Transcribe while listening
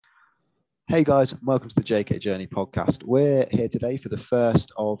Hey guys, welcome to the JK Journey podcast. We're here today for the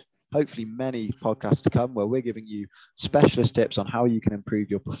first of hopefully many podcasts to come, where we're giving you specialist tips on how you can improve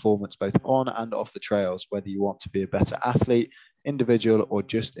your performance both on and off the trails, whether you want to be a better athlete, individual, or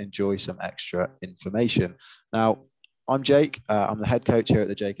just enjoy some extra information. Now, I'm Jake. I'm the head coach here at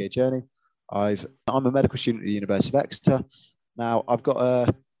the JK Journey. I'm a medical student at the University of Exeter. Now, I've got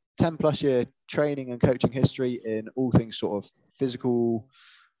a 10 plus year training and coaching history in all things sort of physical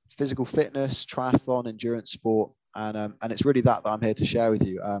fitness, triathlon, endurance sport, and it's really that I'm here to share with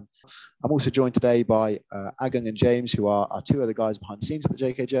you. I'm also joined today by Agung and James, who are two other guys behind the scenes at the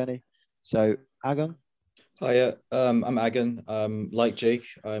JK Journey. So, Agung. Hiya, I'm Agun. Like Jake,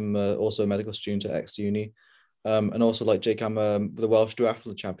 I'm also a medical student at Exeter Uni, and also like Jake, I'm the Welsh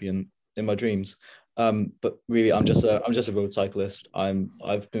duathlon champion in my dreams. But really, I'm just a road cyclist.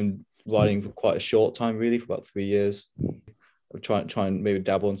 I've been riding for quite a short time, really, for about 3 years. I'll try and maybe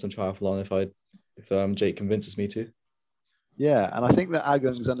dabble in some triathlon if Jake convinces me to. Yeah, and I think that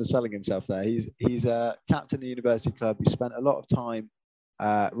Agung's underselling himself there. He's captain of the university club. He spent a lot of time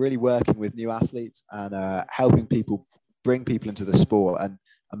really working with new athletes and helping people bring people into the sport. And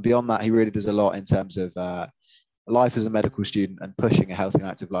beyond that, he really does a lot in terms of life as a medical student and pushing a healthy and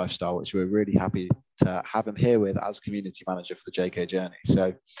active lifestyle, which we're really happy to have him here with as community manager for the JK Journey.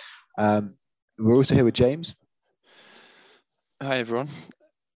 So we're also here with James. Hi everyone,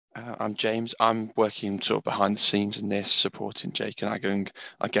 I'm James. I'm working sort of behind the scenes in this, supporting Jake and Agung.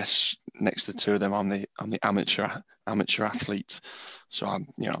 I guess next to the two of them, I'm the amateur athlete. So I'm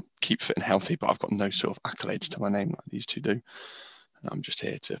keep fit and healthy, but I've got no sort of accolades to my name like these two do. And I'm just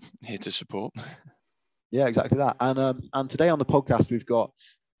here to support. Yeah, exactly that. And today on the podcast we've got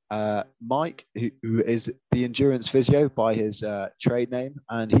Mike, who is the endurance physio by his trade name,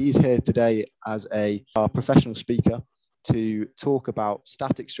 and he's here today as a professional speaker to talk about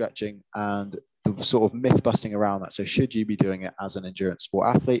static stretching and the sort of myth busting around that. So should you be doing it as an endurance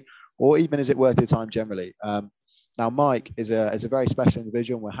sport athlete, or even is it worth your time generally? Now, Mike is a very special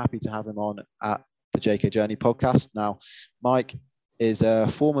individual, and we're happy to have him on at the JK Journey podcast. Now, Mike is a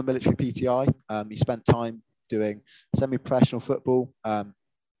former military PTI. He spent time doing semi-professional football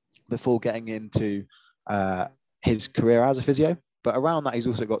before getting into his career as a physio. But around that, he's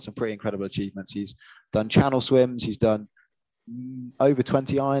also got some pretty incredible achievements. He's done channel swims. He's done over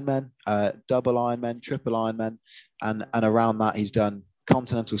 20 Ironmen, double Ironmen, triple Ironmen. And around that, he's done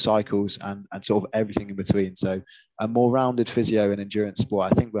continental cycles and sort of everything in between. So a more rounded physio and endurance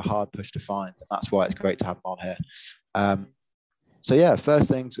sport, I think we're hard pushed to find. And that's why it's great to have him on here. So yeah, first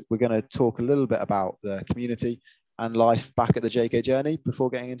things, we're going to talk a little bit about the community and life back at the JK Journey before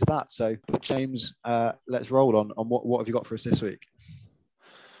getting into that. So James, let's roll on what have you got for us this week?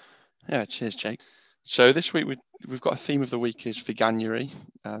 Yeah, cheers, Jake. So this week we've got a theme of the week is Veganuary,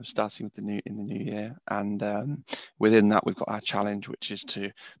 starting with in the new year, and within that we've got our challenge, which is to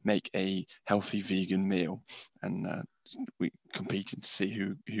make a healthy vegan meal, and we competing to see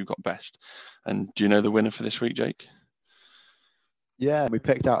who got best. And do you know the winner for this week, Jake? Yeah, we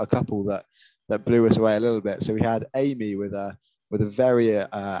picked out a couple that blew us away a little bit. So we had Amy with a very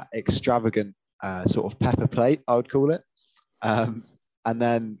extravagant sort of pepper plate, I would call it, and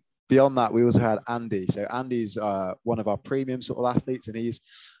then beyond that, we also had Andy. So Andy's one of our premium sort of athletes, and he's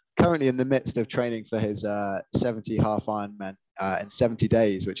currently in the midst of training for his 70 half Ironman in 70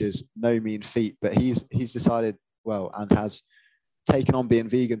 days, which is no mean feat. But he's decided well and has taken on being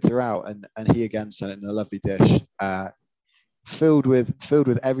vegan throughout, and he again sent it in a lovely dish, filled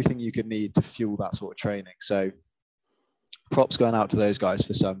with everything you could need to fuel that sort of training. So props going out to those guys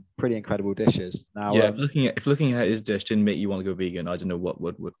for some pretty incredible dishes. Now, yeah, if looking at his dish didn't make you want to go vegan, I don't know what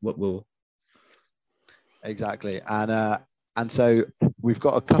will. Exactly, and so we've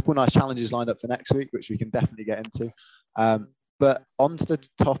got a couple nice challenges lined up for next week, which we can definitely get into. But on to the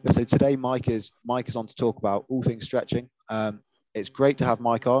topic. So today, Mike is on to talk about all things stretching. It's great to have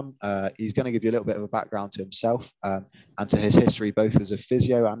Mike on. He's going to give you a little bit of a background to himself and to his history, both as a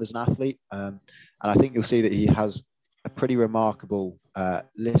physio and as an athlete. And I think you'll see that he has a pretty remarkable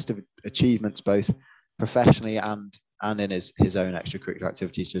list of achievements, both professionally and in his own extracurricular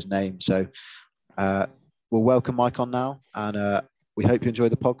activities to his name. So we'll welcome Mike on now, and we hope you enjoy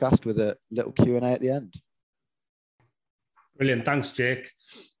the podcast with a little Q&A at the end. Brilliant. Thanks, Jake.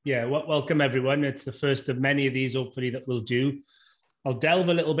 Yeah, welcome everyone. It's the first of many of these, hopefully, that we'll do. I'll delve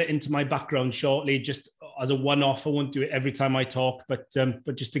a little bit into my background shortly, just as a one-off. I won't do it every time I talk, but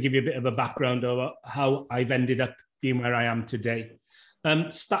just to give you a bit of a background of how I've ended up being where I am today.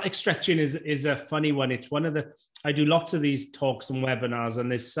 Static stretching is a funny one. It's one of I do lots of these talks and webinars, and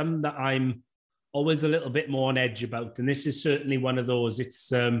there's some that I'm always a little bit more on edge about. And this is certainly one of those.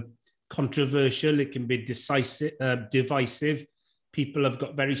 It's controversial. It can be decisive, divisive. People have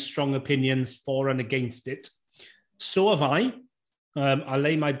got very strong opinions for and against it. So have I. I'll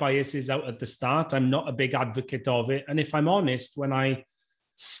lay my biases out at the start. I'm not a big advocate of it. And if I'm honest, when I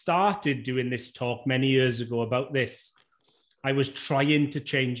started doing this talk many years ago about this, I was trying to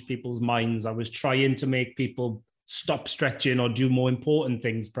change people's minds. I was trying to make people stop stretching or do more important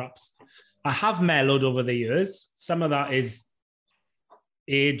things, perhaps. I have mellowed over the years. Some of that is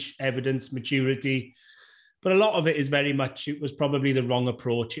age, evidence, maturity. But a lot of it is very much, it was probably the wrong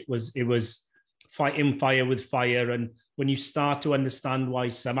approach. It was fighting fire with fire. And when you start to understand why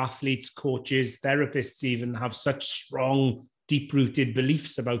some athletes, coaches, therapists even have such strong, deep-rooted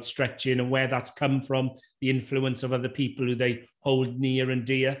beliefs about stretching and where that's come from, the influence of other people who they hold near and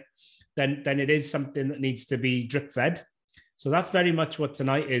dear, then it is something that needs to be drip-fed. So that's very much what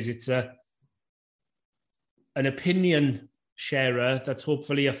tonight is. It's an opinion sharer that's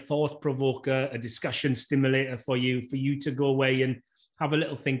hopefully a thought provoker, a discussion stimulator for you to go away and have a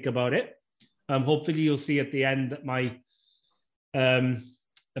little think about it. Hopefully you'll see at the end that my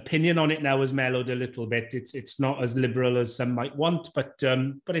opinion on it now has mellowed a little bit. It's not as liberal as some might want, but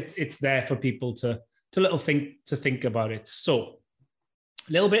it's there for people to think about it. So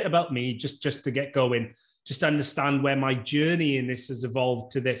a little bit about me, just to get going, just to understand where my journey in this has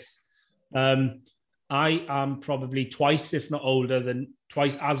evolved to this. I am probably twice as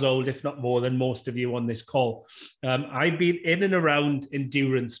old, if not more, than most of you on this call. I've been in and around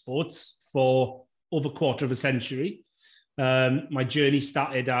endurance sports for over a quarter of a century. My journey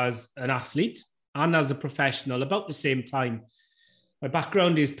started as an athlete and as a professional about the same time. My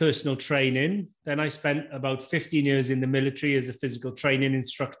background is personal training. Then I spent about 15 years in the military as a physical training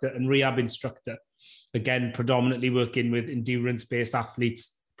instructor and rehab instructor. Again, predominantly working with endurance-based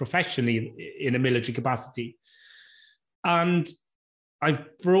athletes professionally in a military capacity. And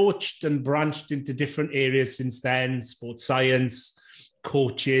I've broached and branched into different areas since then: sports science,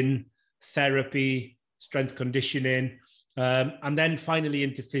 coaching, therapy, strength conditioning, and then finally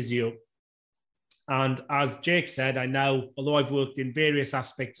into physio. And as Jake said, I now, although I've worked in various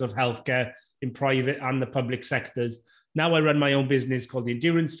aspects of healthcare in private and the public sectors, now I run my own business called the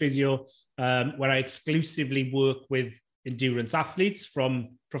Endurance Physio, where I exclusively work with endurance athletes, from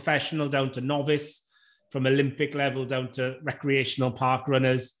professional down to novice, from Olympic level down to recreational park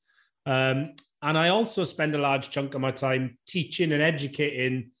runners. And I also spend a large chunk of my time teaching and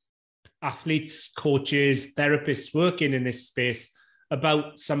educating athletes, coaches, therapists working in this space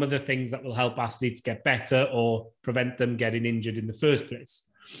about some of the things that will help athletes get better or prevent them getting injured in the first place.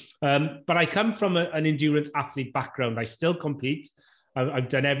 But I come from an endurance athlete background. I still compete. I've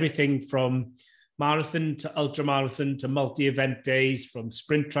done everything from marathon to ultramarathon to multi-event days, from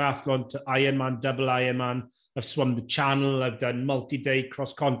sprint triathlon to Ironman, double Ironman. I've swum the Channel. I've done multi-day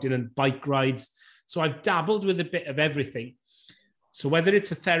cross-continent bike rides. So I've dabbled with a bit of everything. So whether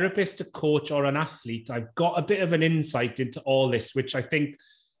it's a therapist, a coach, or an athlete, I've got a bit of an insight into all this, which I think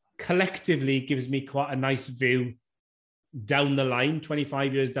collectively gives me quite a nice view down the line,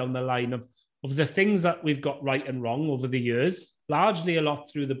 25 years down the line, of the things that we've got right and wrong over the years, largely a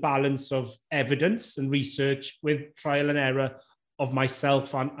lot through the balance of evidence and research with trial and error of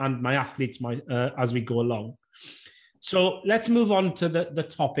myself and my athletes as we go along. So let's move on to the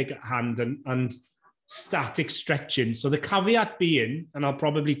topic at hand and static stretching. So the caveat being, and I'll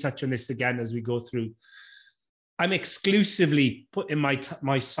probably touch on this again as we go through, I'm exclusively putting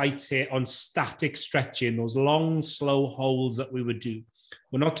my sights here on static stretching, those long, slow holds that we would do.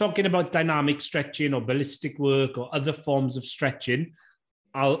 We're not talking about dynamic stretching or ballistic work or other forms of stretching.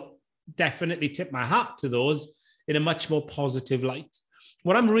 I'll definitely tip my hat to those in a much more positive light.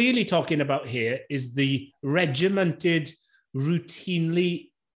 What I'm really talking about here is the regimented, routinely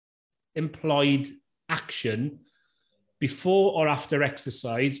employed action before or after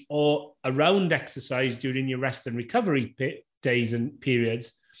exercise or around exercise during your rest and recovery days and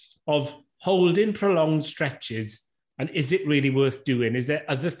periods of holding prolonged stretches. And is it really worth doing? Is there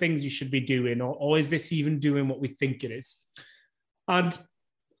other things you should be doing? Or is this even doing what we think it is? And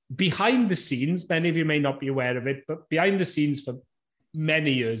behind the scenes, many of you may not be aware of it, but behind the scenes for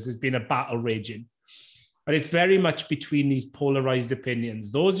many years, there's been a battle raging. And it's very much between these polarized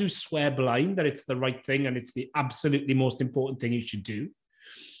opinions. Those who swear blind that it's the right thing and it's the absolutely most important thing you should do.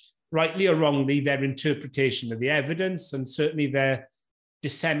 Rightly or wrongly, their interpretation of the evidence and certainly their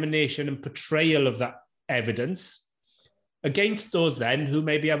dissemination and portrayal of that evidence against those then who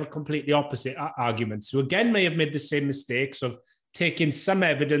maybe have a completely opposite arguments, who again may have made the same mistakes of taking some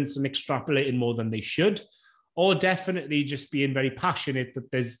evidence and extrapolating more than they should, or definitely just being very passionate that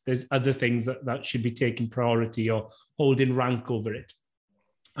there's other things that should be taking priority or holding rank over it.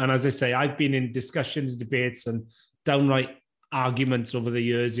 And as I say, I've been in discussions, debates, and downright arguments over the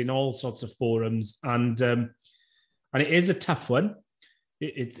years in all sorts of forums. And it is a tough one.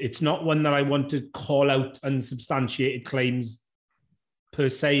 It's not one that I want to call out unsubstantiated claims per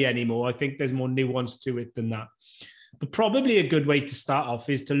se anymore. I think there's more nuance to it than that. But probably a good way to start off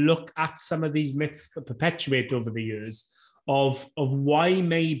is to look at some of these myths that perpetuate over the years of why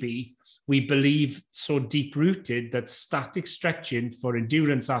maybe we believe so deep-rooted that static stretching for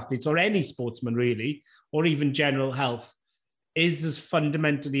endurance athletes or any sportsman really, or even general health, is as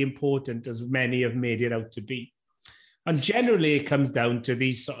fundamentally important as many have made it out to be. And generally it comes down to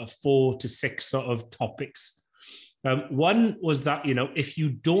these sort of 4 to 6 sort of topics. One was that, if you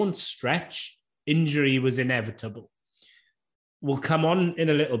don't stretch, injury was inevitable. We'll come on in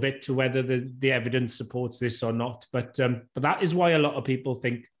a little bit to whether the evidence supports this or not. But that is why a lot of people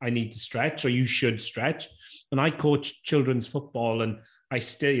think I need to stretch or you should stretch. And I coach children's football, and I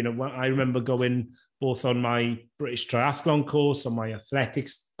still, I remember going both on my British triathlon course, on my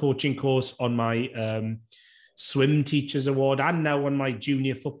athletics coaching course, on my swim teachers award, and now on my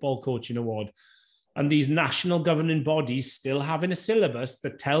junior football coaching award. And these national governing bodies still having a syllabus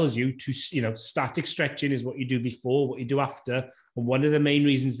that tells you to, static stretching is what you do before, what you do after. And one of the main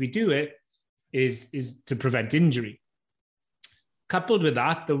reasons we do it is to prevent injury. Coupled with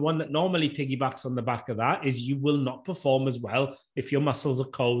that, the one that normally piggybacks on the back of that is you will not perform as well if your muscles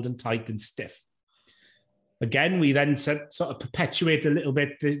are cold and tight and stiff. Again, we then sort of perpetuate a little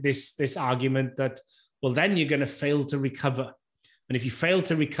bit this argument that, well, then you're going to fail to recover. And if you fail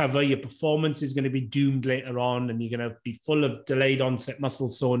to recover, your performance is going to be doomed later on, and you're going to be full of delayed onset muscle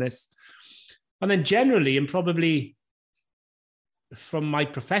soreness. And then generally, and probably from my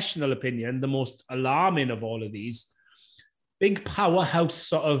professional opinion, the most alarming of all of these, big powerhouse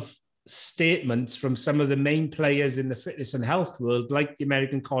sort of statements from some of the main players in the fitness and health world, like the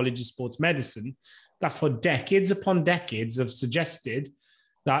American College of Sports Medicine, that for decades upon decades have suggested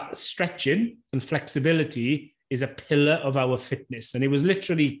that stretching and flexibility is a pillar of our fitness. And it was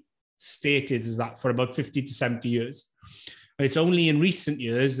literally stated as that for about 50 to 70 years. And it's only in recent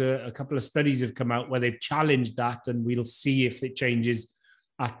years, a couple of studies have come out where they've challenged that, and we'll see if it changes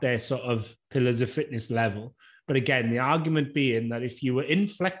at their sort of pillars of fitness level. But again, the argument being that if you were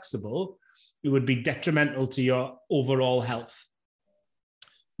inflexible, it would be detrimental to your overall health.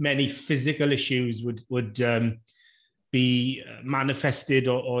 Many physical issues would be manifested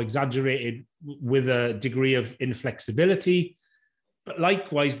or exaggerated with a degree of inflexibility. But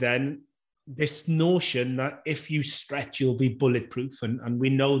likewise then, this notion that if you stretch, you'll be bulletproof. And we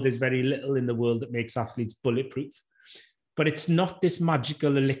know there's very little in the world that makes athletes bulletproof. But it's not this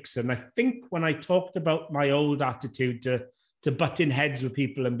magical elixir. And I think when I talked about my old attitude to butting heads with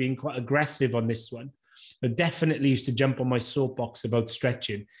people and being quite aggressive on this one, I definitely used to jump on my soapbox about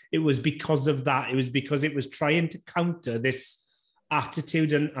stretching. It was because of that. It was because it was trying to counter this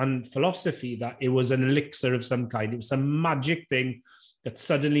attitude and philosophy that it was an elixir of some kind. It was some magic thing that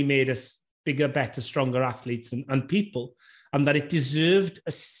suddenly made us bigger, better, stronger athletes and people, and that it deserved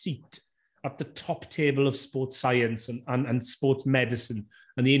a seat at the top table of sports science and sports medicine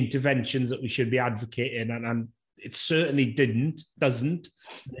and the interventions that we should be advocating. And it certainly doesn't,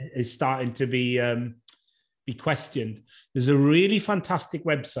 is starting to be questioned. There's a really fantastic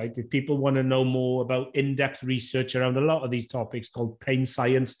website if people want to know more about in-depth research around a lot of these topics called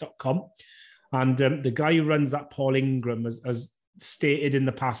painscience.com. And the guy who runs that, Paul Ingram, has stated in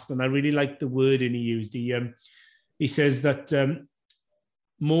the past, and I really like the wording he used. He says that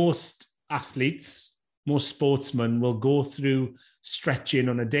most athletes, most sportsmen will go through stretching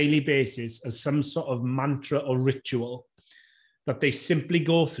on a daily basis as some sort of mantra or ritual that they simply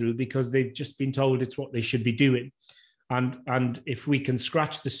go through because they've just been told it's what they should be doing. And if we can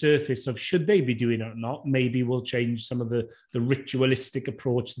scratch the surface of should they be doing it or not, maybe we'll change some of the ritualistic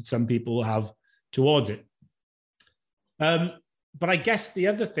approach that some people will have towards it. But I guess the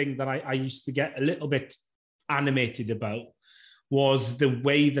other thing that I used to get a little bit animated about was the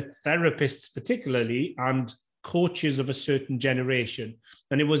way that therapists particularly and coaches of a certain generation,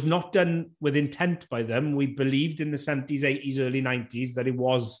 and it was not done with intent by them. We believed in the 70s, 80s, early 90s that it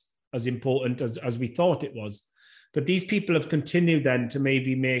was as important as we thought it was. But these people have continued then to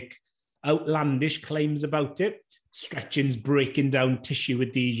maybe make outlandish claims about it. Stretching's breaking down tissue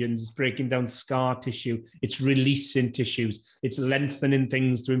adhesions, it's breaking down scar tissue, it's releasing tissues, it's lengthening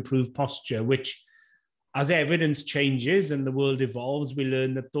things to improve posture, which as evidence changes and the world evolves, we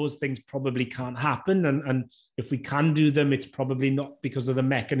learn that those things probably can't happen. And if we can do them, it's probably not because of the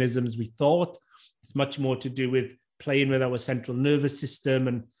mechanisms we thought. It's much more to do with playing with our central nervous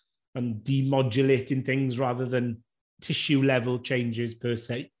system and demodulating things rather than tissue level changes per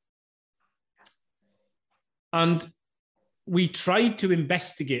se. And we tried to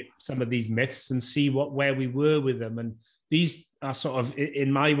investigate some of these myths and see where we were with them. And these are sort of,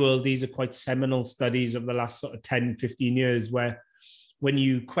 in my world, these are quite seminal studies of the last sort of 10, 15 years, where when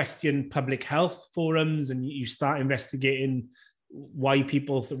you question public health forums and you start investigating what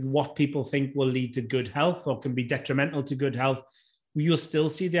people think will lead to good health or can be detrimental to good health, you'll still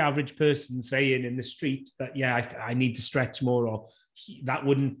see the average person saying in the street that, yeah, I need to stretch more, or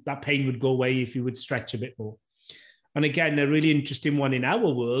that pain would go away if you would stretch a bit more. And again, a really interesting one in our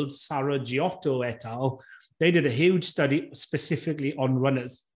world, Sarah Giotto et al., they did a huge study specifically on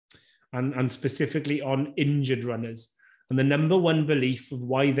runners and specifically on injured runners. And the number one belief of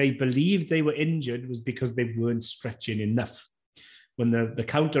why they believed they were injured was because they weren't stretching enough. When the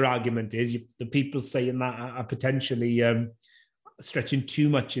counter argument is the people saying that are potentially stretching too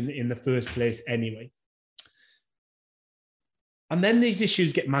much in the first place anyway. And then these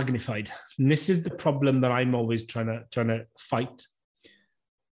issues get magnified. And this is the problem that I'm always trying to fight.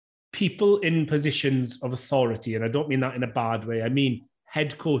 People in positions of authority, and I don't mean that in a bad way, I mean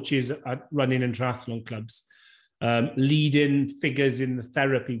head coaches at running and triathlon clubs, leading figures in the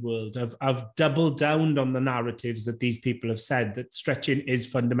therapy world have doubled down on the narratives that these people have said, that stretching is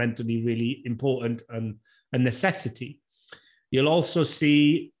fundamentally really important and a necessity. You'll also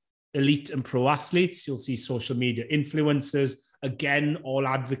see elite and pro athletes. You'll see social media influencers, again, all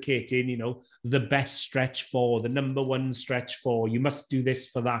advocating, the best stretch for, the number one stretch for, you must do this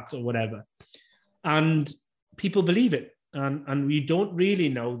for that or whatever. And people believe it. And we don't really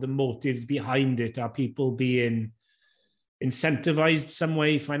know the motives behind it. Are people being incentivized some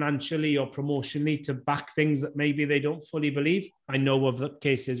way financially or promotionally to back things that maybe they don't fully believe? I know of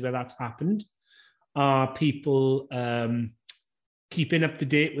cases where that's happened. Are people keeping up to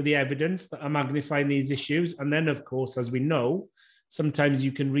date with the evidence that are magnifying these issues? And then, of course, as we know, sometimes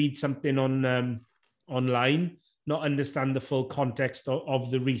you can read something on online, not understand the full context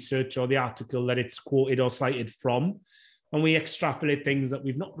of the research or the article that it's quoted or cited from. And we extrapolate things that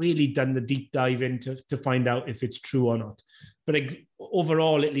we've not really done the deep dive into to find out if it's true or not. But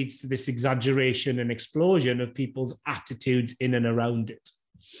overall, it leads to this exaggeration and explosion of people's attitudes in and around it.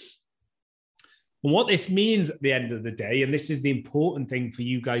 And what this means at the end of the day, and this is the important thing for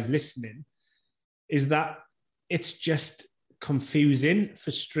you guys listening, is that it's just confusing,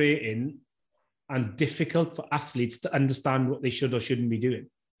 frustrating, and difficult for athletes to understand what they should or shouldn't be doing.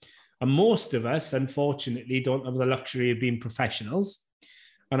 And most of us, unfortunately, don't have the luxury of being professionals.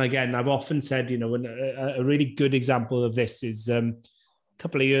 And again, I've often said, a really good example of this is a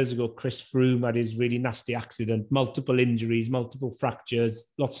couple of years ago, Chris Froome had his really nasty accident, multiple injuries, multiple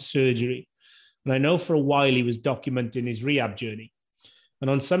fractures, lots of surgery. And I know for a while he was documenting his rehab journey. And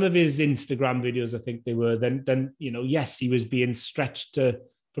on some of his Instagram videos, I think they were, then yes, he was being stretched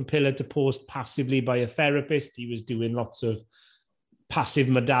from pillar to post passively by a therapist. He was doing lots of passive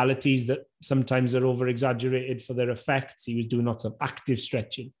modalities that sometimes are over-exaggerated for their effects. He was doing lots of active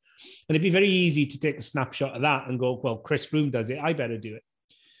stretching. And it'd be very easy to take a snapshot of that and go, well, Chris Froome does it, I better do it.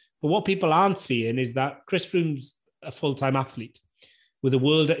 But what people aren't seeing is that Chris Froome's a full-time athlete with the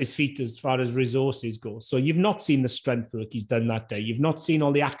world at his feet as far as resources go. So you've not seen the strength work he's done that day. You've not seen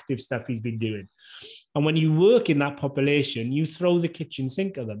all the active stuff he's been doing. And when you work in that population, you throw the kitchen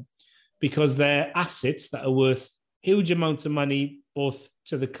sink at them because they're assets that are worth huge amounts of money, both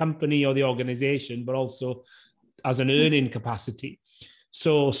to the company or the organization, but also as an earning capacity.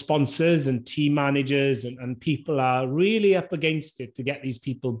 So sponsors and team managers and people are really up against it to get these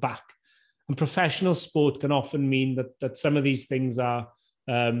people back. And professional sport can often mean that some of these things are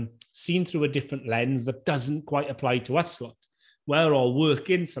seen through a different lens that doesn't quite apply to us lot. We're all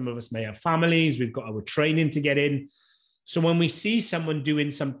working. Some of us may have families. We've got our training to get in. So when we see someone doing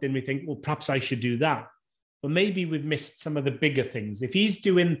something, we think, well, perhaps I should do that. But maybe we've missed some of the bigger things. If he's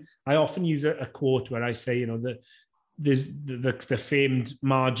doing, I often use a quote where I say, there's the famed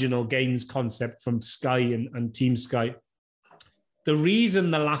marginal gains concept from Sky and Team Sky. The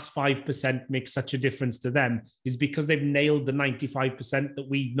reason the last 5% makes such a difference to them is because they've nailed the 95% that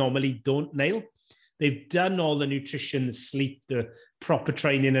we normally don't nail. They've done all the nutrition, the sleep, the proper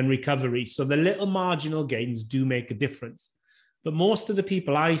training and recovery. So the little marginal gains do make a difference. But most of the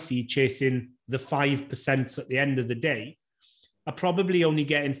people I see chasing the 5% at the end of the day are probably only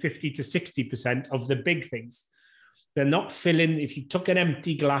getting 50 to 60% of the big things. They're not filling, if you took an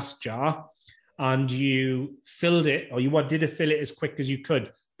empty glass jar and you filled it, or you did fill it as quick as you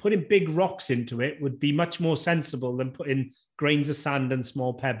could, putting big rocks into it would be much more sensible than putting grains of sand and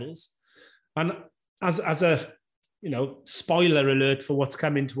small pebbles. And as a spoiler alert for what's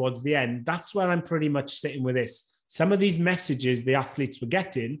coming towards the end, that's where I'm pretty much sitting with this. some of these messages the athletes were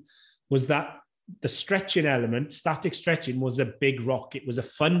getting was that the stretching element, static stretching, was a big rock. It was a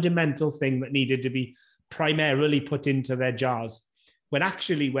fundamental thing that needed to be primarily put into their jars. When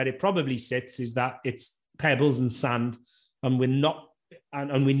actually where it probably sits is that it's pebbles and sand, and we're not,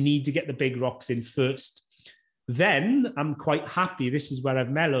 and we need to get the big rocks in first. Then I'm quite happy. This is where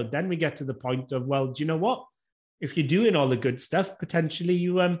I've mellowed. Then we get to the point of, well, do you know what? If you're doing all the good stuff, potentially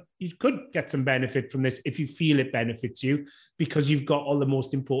you could get some benefit from this if you feel it benefits you, because you've got all the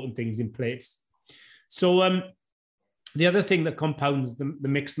most important things in place. So the other thing that compounds the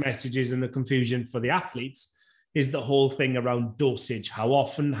mixed messages and the confusion for the athletes is the whole thing around dosage. How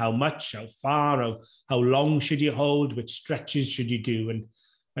often, how much, how far, how long should you hold, which stretches should you do?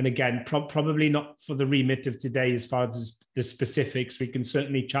 And again, probably not for the remit of today as far as the specifics. We can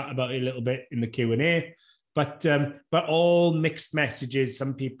certainly chat about it a little bit in the Q&A. But all mixed messages.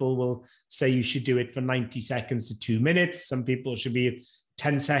 Some people will say you should do it for 90 seconds to 2 minutes. Some people should be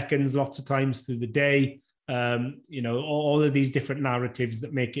 10 seconds lots of times through the day. All of these different narratives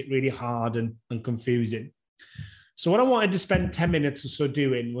that make it really hard and confusing. So what I wanted to spend 10 minutes or so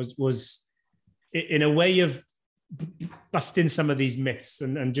doing was in a way of busting some of these myths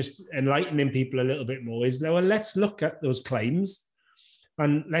and just enlightening people a little bit more, is that, well, let's look at those claims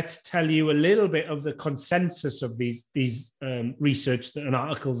and let's tell you a little bit of the consensus of these research and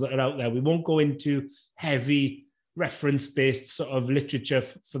articles that are out there. We won't go into heavy reference-based sort of literature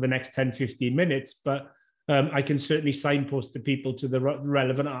for the next 10, 15 minutes, but I can certainly signpost to people to the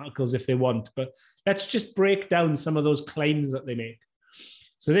relevant articles if they want. But let's just break down some of those claims that they make.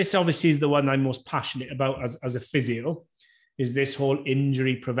 So this obviously is the one I'm most passionate about as a physio, is this whole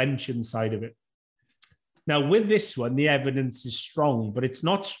injury prevention side of it. Now, with this one, the evidence is strong, but it's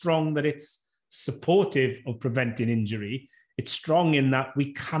not strong that it's supportive of preventing injury. It's strong in that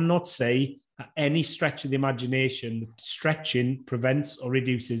we cannot say at any stretch of the imagination that stretching prevents or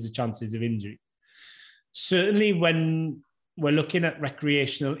reduces the chances of injury. Certainly when we're looking at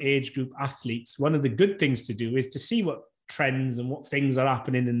recreational age group athletes, one of the good things to do is to see what trends and what things are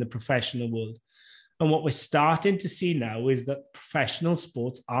happening in the professional world. And what we're starting to see now is that professional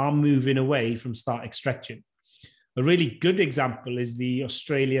sports are moving away from static stretching. A really good example is the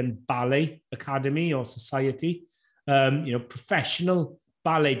Australian Ballet Academy or Society. Professional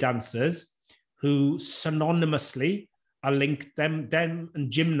ballet dancers who synonymously are linked, them and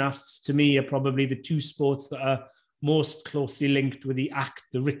gymnasts to me are probably the two sports that are most closely linked with the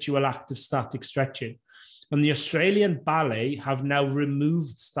ritual act of static stretching. And the Australian Ballet have now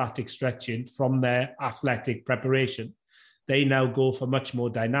removed static stretching from their athletic preparation. They now go for much more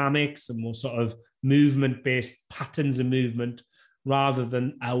dynamics and more sort of movement-based patterns of movement rather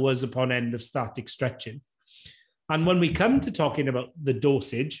than hours upon end of static stretching. And when we come to talking about the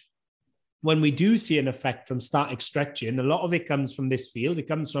dosage, when we do see an effect from static stretching, a lot of it comes from this field. It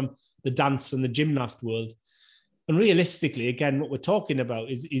comes from the dance and the gymnast world. And realistically, again, what we're talking about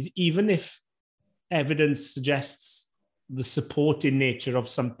is even if evidence suggests the supporting nature of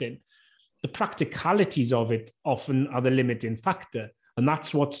something, the practicalities of it often are the limiting factor. And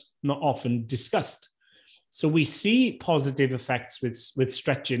that's what's not often discussed. So we see positive effects with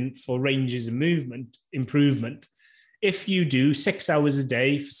stretching for ranges of movement improvement if you do 6 hours a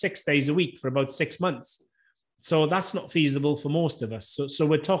day for 6 days a week for about 6 months. So that's not feasible for most of us. So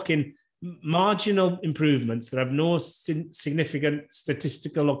we're talking marginal improvements that have no significant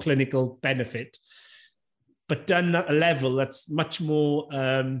statistical or clinical benefit, but done at a level that's much more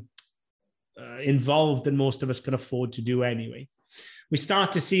involved than most of us can afford to do anyway. We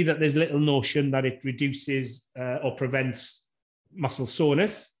start to see that there's little notion that it reduces or prevents muscle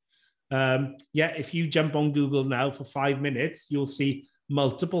soreness. If you jump on Google now for 5 minutes, you'll see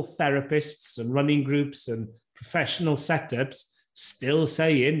multiple therapists and running groups and professional setups still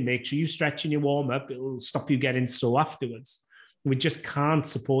saying, make sure you stretch in your warm-up, it'll stop you getting sore afterwards. We just can't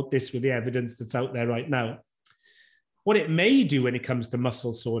support this with the evidence that's out there right now. What it may do when it comes to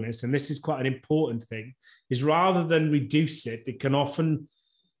muscle soreness, and this is quite an important thing, is rather than reduce it, it can often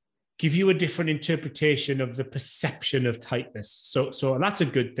give you a different interpretation of the perception of tightness. So that's a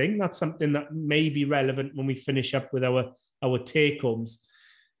good thing. That's something that may be relevant when we finish up with our take-homes.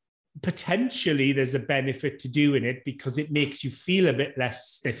 Potentially, there's a benefit to doing it because it makes you feel a bit less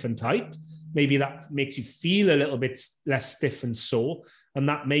stiff and tight. Maybe that makes you feel a little bit less stiff and sore. And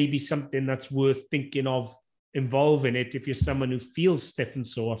that may be something that's worth thinking of involving it if you're someone who feels stiff and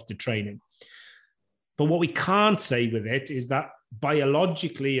sore after training. But what we can't say with it is that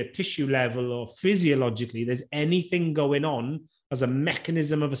biologically, at tissue level or physiologically, there's anything going on as a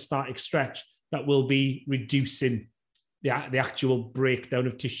mechanism of a static stretch that will be reducing the actual breakdown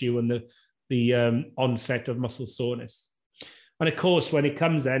of tissue and onset of muscle soreness. And of course, when it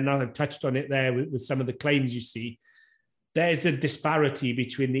comes then, I've touched on it there with some of the claims you see, there's a disparity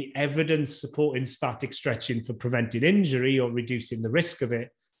between the evidence supporting static stretching for preventing injury or reducing the risk of it,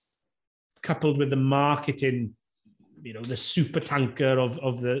 coupled with the marketing, the super tanker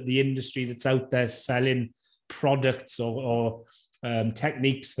of the industry that's out there selling products or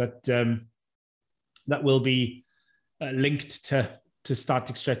techniques that will be linked to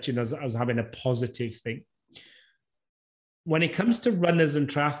static stretching as having a positive thing. When it comes to runners and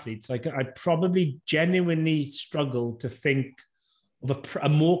triathletes, I probably genuinely struggle to think of a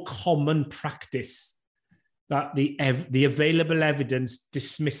more common practice that the available evidence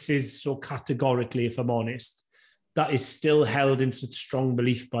dismisses so categorically, if I'm honest, that is still held in such strong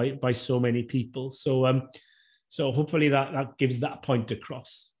belief by so many people. So hopefully that gives that point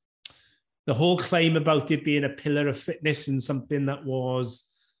across. The whole claim about it being a pillar of fitness and something that was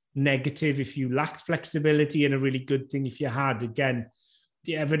negative if you lacked flexibility and a really good thing if you had, again,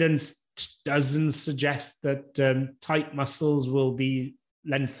 the evidence doesn't suggest that tight muscles will be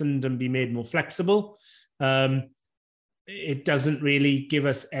lengthened and be made more flexible. It doesn't really give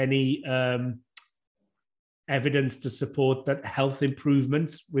us any evidence to support that health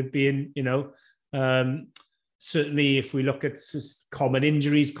improvements with being, certainly if we look at just common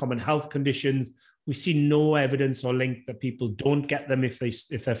injuries, common health conditions, we see no evidence or link that people don't get them if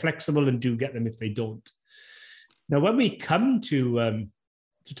they're flexible and do get them if they don't. Now, when we come to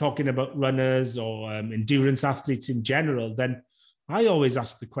talking about runners or endurance athletes in general, then I always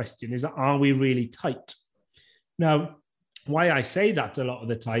ask the question, are we really tight? Now, why I say that a lot of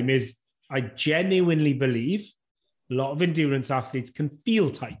the time is I genuinely believe a lot of endurance athletes can feel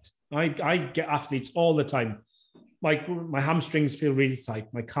tight. I get athletes all the time. Like my hamstrings feel really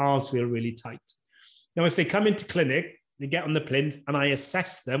tight. My calves feel really tight. Now, if they come into clinic, they get on the plinth and I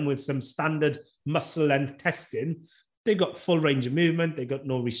assess them with some standard muscle length testing, they've got full range of movement. They've got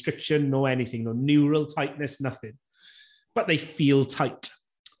no restriction, no anything, no neural tightness, nothing. But they feel tight.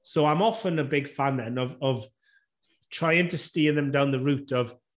 So I'm often a big fan then of trying to steer them down the route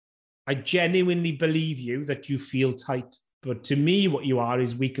of, I genuinely believe you that you feel tight. But to me, what you are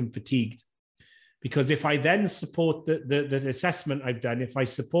is weak and fatigued. Because if I then support the assessment I've done, if I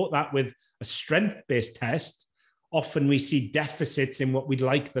support that with a strength-based test, often we see deficits in what we'd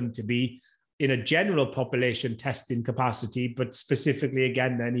like them to be in a general population testing capacity, but specifically,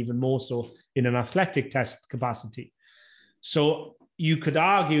 again, then even more so in an athletic test capacity. So you could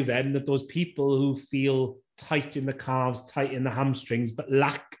argue then that those people who feel tight in the calves, tight in the hamstrings, but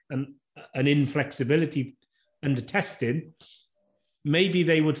lack an inflexibility under testing, maybe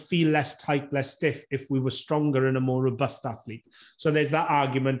they would feel less tight, less stiff if we were stronger and a more robust athlete. So there's that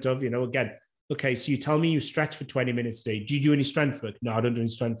argument of, again, okay, so you tell me you stretch for 20 minutes a day. Do you do any strength work? No, I don't do any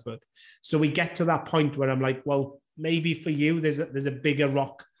strength work. So we get to that point where I'm like, well, maybe for you, there's a bigger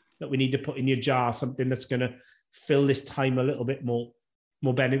rock that we need to put in your jar, something that's going to fill this time a little bit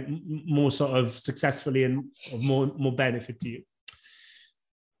more sort of successfully and of more benefit to you.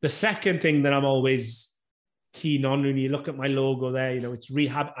 The second thing that I'm always keen on, when you look at my logo there, it's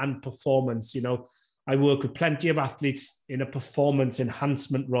rehab and performance. I work with plenty of athletes in a performance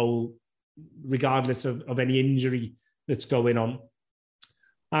enhancement role, regardless of any injury that's going on.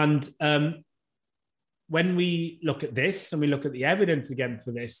 And when we look at this and we look at the evidence again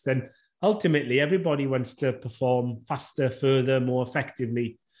for this, then ultimately everybody wants to perform faster, further, more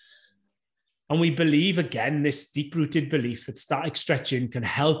effectively. And we believe, again, this deep-rooted belief that static stretching can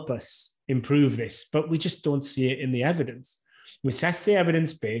help us improve this, but we just don't see it in the evidence. We assess the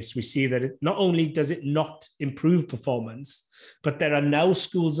evidence base, we see that not only does it not improve performance, but there are now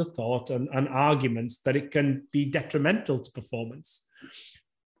schools of thought and arguments that it can be detrimental to performance.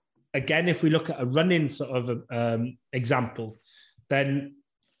 Again, if we look at a running sort of example, then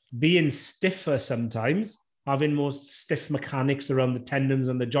being stiffer sometimes, having more stiff mechanics around the tendons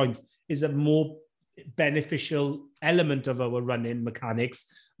and the joints is a more beneficial element of our running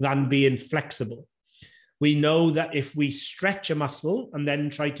mechanics than being flexible. We know that if we stretch a muscle and then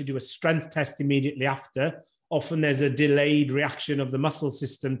try to do a strength test immediately after, often there's a delayed reaction of the muscle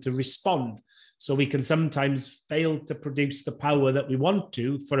system to respond. So we can sometimes fail to produce the power that we want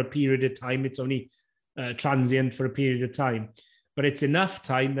to for a period of time. It's only transient for a period of time. But it's enough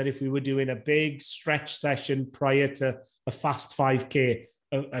time that if we were doing a big stretch session prior to a fast 5K,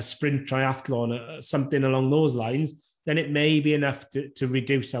 a sprint triathlon, something along those lines, then it may be enough to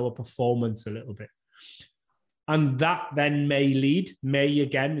reduce our performance a little bit. And that then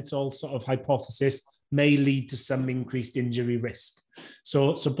again, it's all sort of hypothesis, may lead to some increased injury risk.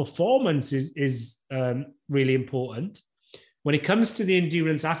 So performance is really important. When it comes to the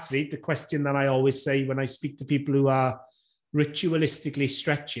endurance athlete, the question that I always say when I speak to people who are ritualistically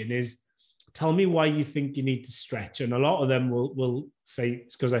stretching is, tell me why you think you need to stretch. And a lot of them will say,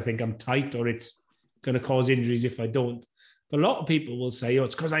 it's because I think I'm tight, or it's going to cause injuries if I don't. But a lot of people will say, oh,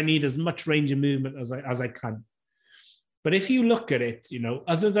 it's because I need as much range of movement as I can. But if you look at it,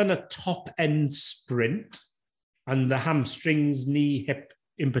 other than a top end sprint and the hamstrings, knee, hip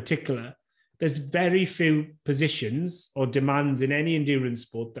in particular, there's very few positions or demands in any endurance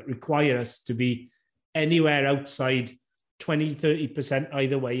sport that require us to be anywhere outside 20, 30%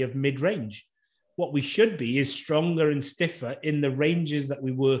 either way of mid-range. What we should be is stronger and stiffer in the ranges that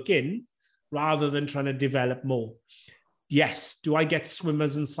we work in, rather than trying to develop more. Yes, do I get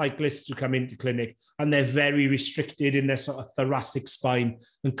swimmers and cyclists who come into clinic and they're very restricted in their sort of thoracic spine?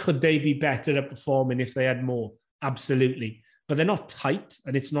 And could they be better at performing if they had more? Absolutely. But they're not tight,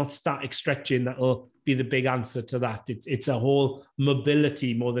 and it's not static stretching that will be the big answer to that. It's a whole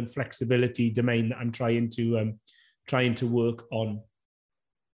mobility more than flexibility domain that I'm trying to work on.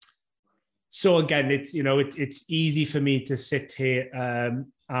 So again, it's easy for me to sit here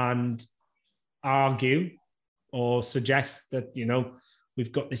and argue or suggest that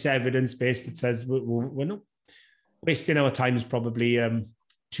we've got this evidence base that says we're not wasting our time is probably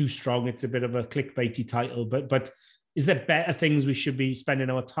too strong. It's a bit of a clickbaity title, but is there better things we should be spending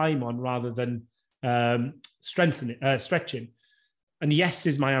our time on rather than stretching? And yes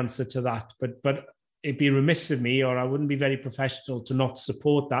is my answer to that. But it'd be remiss of me, or I wouldn't be very professional, to not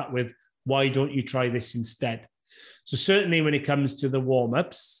support that with, why don't you try this instead? So certainly when it comes to the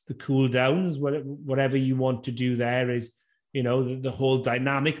warm-ups, the cool downs, whatever you want to do there is, the whole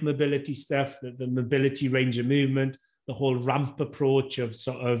dynamic mobility stuff, the mobility range of movement, the whole ramp approach of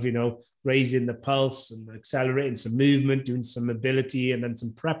sort of, raising the pulse and accelerating some movement, doing some mobility and then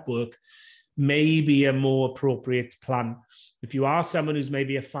some prep work, may be a more appropriate plan. If you are someone who's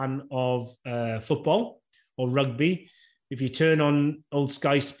maybe a fan of football or rugby, if you turn on old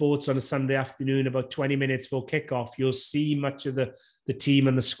Sky Sports on a Sunday afternoon about 20 minutes before kickoff, you'll see much of the team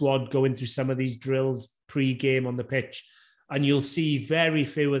and the squad going through some of these drills pre-game on the pitch. And you'll see very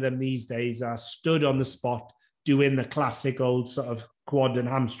few of them these days are stood on the spot doing the classic old sort of quad and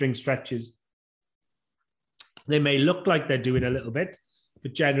hamstring stretches. They may look like they're doing a little bit,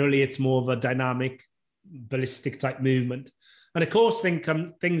 but generally it's more of a dynamic, ballistic type movement. And of course,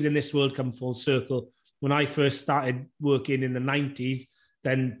 things in this world come full circle. When I first started working in the 90s,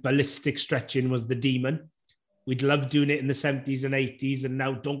 then ballistic stretching was the demon. We'd love doing it in the 70s and 80s, and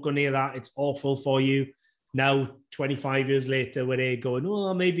now don't go near that. It's awful for you. Now, 25 years later, we're going,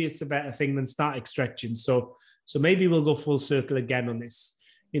 oh, maybe it's a better thing than static stretching. So maybe we'll go full circle again on this.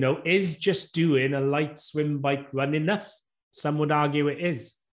 Is just doing a light swim, bike, run enough? Some would argue it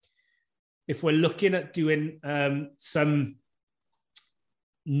is. If we're looking at doing some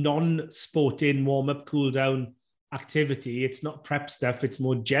non-sporting warm-up, cool-down activity, it's not prep stuff, it's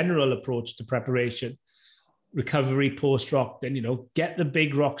more general approach to preparation, recovery post-rock, then, get the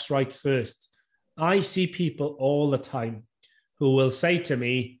big rocks right first. I see people all the time who will say to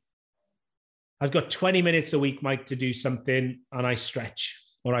me, I've got 20 minutes a week, Mike, to do something, and I stretch,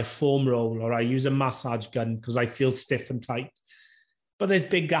 or I foam roll, or I use a massage gun because I feel stiff and tight. But there's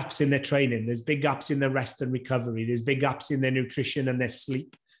big gaps in their training. There's big gaps in their rest and recovery. There's big gaps in their nutrition and their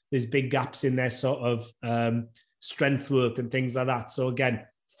sleep. There's big gaps in their sort of strength work and things like that. So again,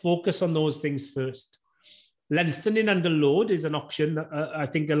 focus on those things first. Lengthening under load is an option that I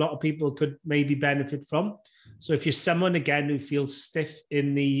think a lot of people could maybe benefit from. So if you're someone, again, who feels stiff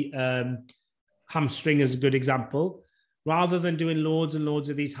in the hamstring is a good example, rather than doing loads and loads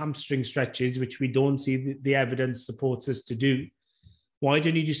of these hamstring stretches, which we don't see the evidence supports us to do, why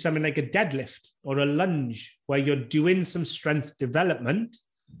don't you do something like a deadlift or a lunge where you're doing some strength development,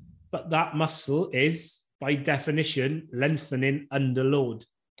 but that muscle is, by definition, lengthening under load.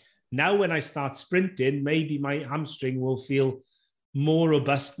 Now, when I start sprinting, maybe my hamstring will feel more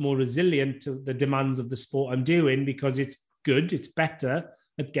robust, more resilient to the demands of the sport I'm doing, because it's good, it's better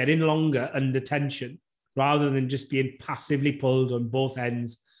at getting longer under tension, rather than just being passively pulled on both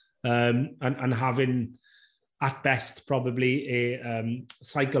ends and having, at best, probably a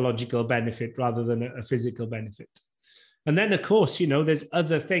psychological benefit rather than a physical benefit. And then, of course, there's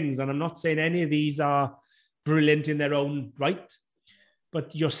other things, and I'm not saying any of these are brilliant in their own right,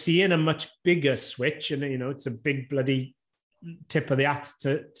 but you're seeing a much bigger switch, and, it's a big bloody tip of the hat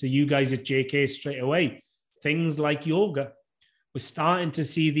to you guys at JK straight away. Things like yoga. We're starting to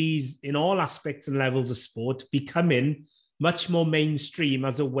see these in all aspects and levels of sport becoming much more mainstream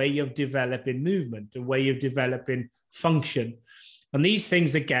as a way of developing movement, a way of developing function. And these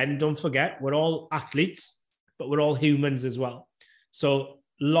things, again, don't forget, we're all athletes, but we're all humans as well. So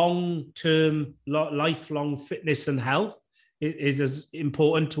long-term, lifelong fitness and health is as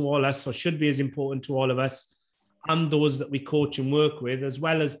important to all us, or should be as important to all of us, and those that we coach and work with, as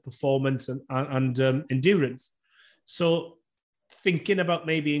well as performance and endurance. So thinking about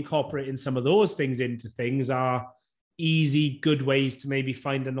maybe incorporating some of those things into things are easy, good ways to maybe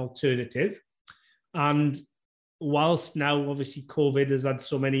find an alternative. And whilst now, obviously, COVID has had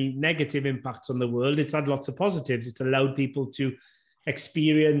so many negative impacts on the world, it's had lots of positives. It's allowed people to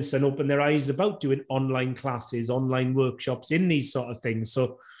experience and open their eyes about doing online classes, online workshops in these sort of things.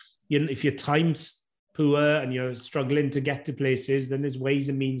 So, if your time's poor and you're struggling to get to places, then there's ways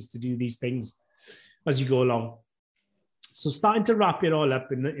and means to do these things as you go along. So starting to wrap it all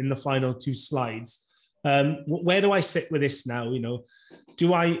up in the final two slides, where do I sit with this now?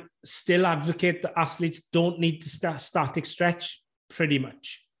 Do I still advocate that athletes don't need to start static stretch? Pretty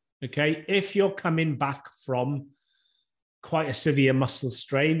much. Okay. If you're coming back from quite a severe muscle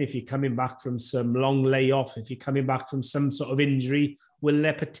strain, if you're coming back from some long layoff, if you're coming back from some sort of injury, will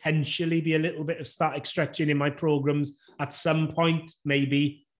there potentially be a little bit of static stretching in my programs at some point?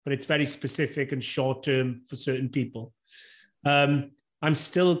 Maybe, but it's very specific and short term for certain people. I'm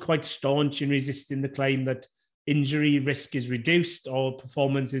still quite staunch in resisting the claim that injury risk is reduced or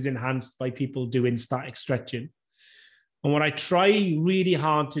performance is enhanced by people doing static stretching. And what I try really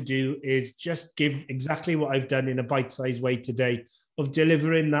hard to do is just give exactly what I've done in a bite-sized way today of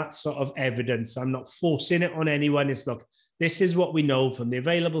delivering that sort of evidence. I'm not forcing it on anyone. It's, look, this is what we know from the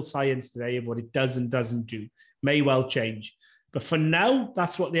available science today of what it does and doesn't do. May well change. But for now,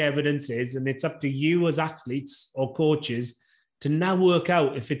 that's what the evidence is. And it's up to you as athletes or coaches to now work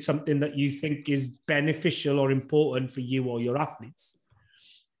out if it's something that you think is beneficial or important for you or your athletes.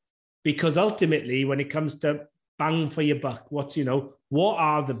 Because ultimately, when it comes to bang for your buck, what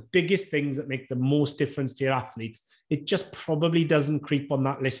are the biggest things that make the most difference to your athletes? It just probably doesn't creep on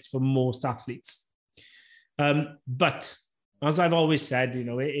that list for most athletes. But as I've always said,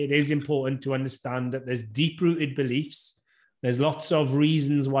 it is important to understand that there's deep-rooted beliefs. There's lots of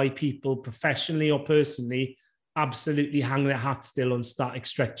reasons why people professionally or personally absolutely hang their hat still on static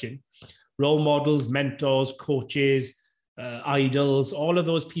stretching. Role models, mentors, coaches, idols, all of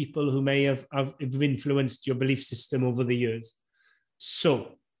those people who may have influenced your belief system over the years.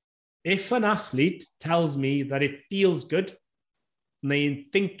 So if an athlete tells me that it feels good and they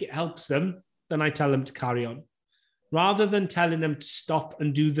think it helps them, then I tell them to carry on. Rather than telling them to stop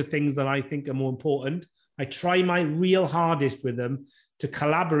and do the things that I think are more important, I try my real hardest with them to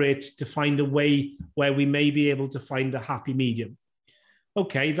collaborate to find a way where we may be able to find a happy medium.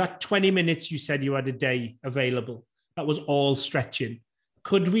 Okay, that 20 minutes you said you had a day available, that was all stretching.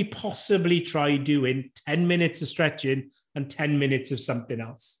 Could we possibly try doing 10 minutes of stretching and 10 minutes of something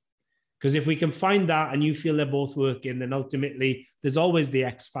else? Because if we can find that and you feel they're both working, then ultimately there's always the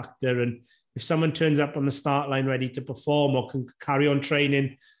X factor. And if someone turns up on the start line ready to perform or can carry on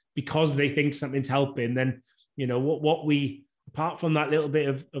training because they think something's helping, then, what we, apart from that little bit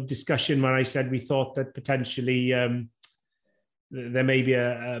of discussion where I said we thought that potentially there may be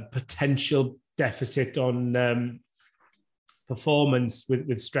a potential deficit on performance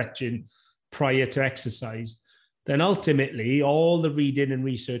with stretching prior to exercise, then ultimately all the reading and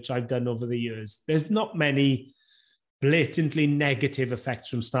research I've done over the years, there's not many blatantly negative effects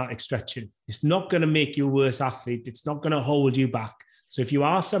from static stretching. It's not going to make you a worse athlete. It's not going to hold you back. So if you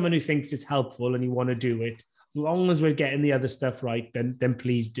are someone who thinks it's helpful and you want to do it, as long as we're getting the other stuff right, then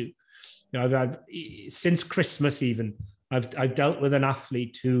please do. I've since Christmas even, I've dealt with an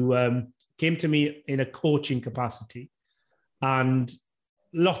athlete who came to me in a coaching capacity, and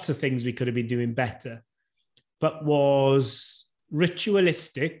lots of things we could have been doing better, but was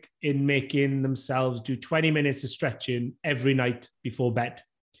ritualistic in making themselves do 20 minutes of stretching every night before bed,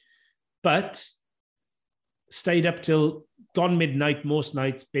 but stayed up till gone midnight most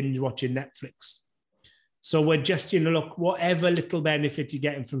nights, binge watching Netflix. So we're just, look, whatever little benefit you're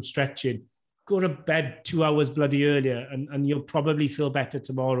getting from stretching, go to bed 2 hours bloody earlier and you'll probably feel better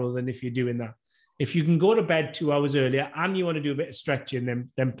tomorrow than if you're doing that. If you can go to bed 2 hours earlier and you want to do a bit of stretching,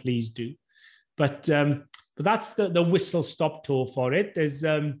 then please do. But that's the whistle stop tour for it. There's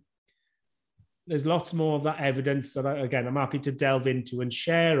lots more of that evidence that, I'm happy to delve into and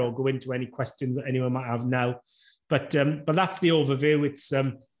share or go into any questions that anyone might have now. But that's the overview. It's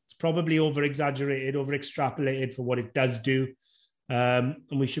probably over-exaggerated, over-extrapolated for what it does do. And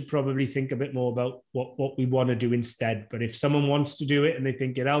we should probably think a bit more about what we want to do instead. But if someone wants to do it and they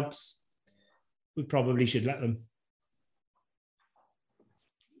think it helps, we probably should let them.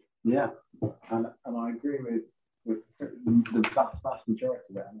 Yeah, and I agree with the vast majority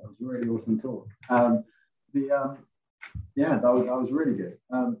of that. And it was a really awesome talk. That was really good.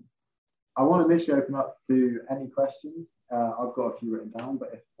 I want to initially open up to any questions. I've got a few written down,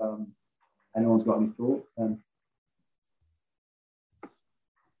 but if anyone's got any thoughts, then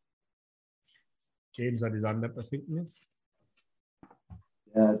James had his hand up, I think.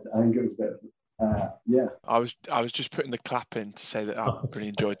 yeah, I think it was a bit. Yeah. I was just putting the clap in to say that I really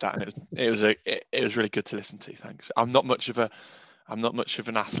enjoyed that, and it was really good to listen to. Thanks. I'm not much of an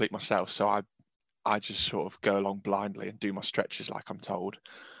athlete myself, so I just sort of go along blindly and do my stretches like I'm told.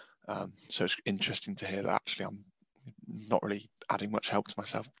 So it's interesting to hear that actually I'm not really adding much help to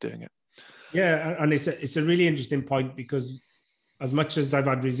myself doing it. Yeah, and it's a really interesting point, because as much as I've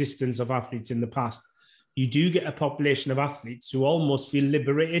had resistance of athletes in the past, you do get a population of athletes who almost feel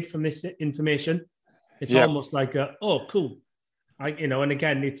liberated from this information. It's almost like oh, cool. And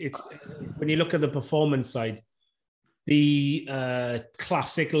again, it's when you look at the performance side, the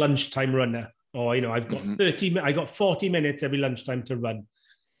classic lunchtime runner, or I've got 40 minutes every lunchtime to run,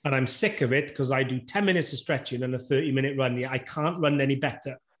 and I'm sick of it because I do 10 minutes of stretching and a 30-minute run. Yeah, I can't run any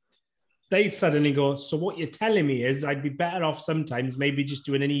better. They suddenly go, so what you're telling me is I'd be better off sometimes maybe just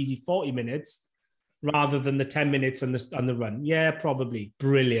doing an easy 40 minutes rather than the 10 minutes on the run. Yeah, probably.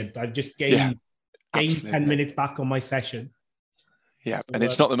 Brilliant. I've just gained 10 minutes back on my session. Yeah, So, and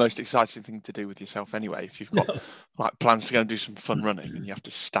it's not the most exciting thing to do with yourself anyway. If you've got like plans to go and do some fun running and you have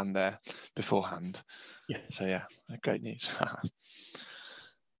to stand there beforehand. Yeah. So yeah, great news.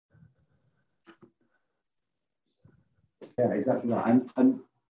 Yeah, exactly that.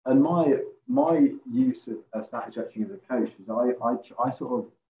 And my use of static stretching as a coach is I sort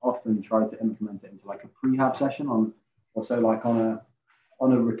of often try to implement it into like a prehab session on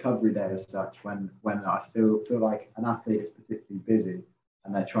a recovery day as such, when I feel like an athlete is particularly busy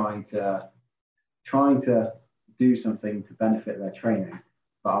and they're trying to do something to benefit their training,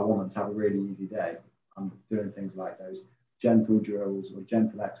 but I want them to have a really easy day. I'm doing things like those gentle drills or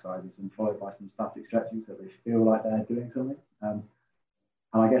gentle exercises and followed by some static stretching so they feel like they're doing something. And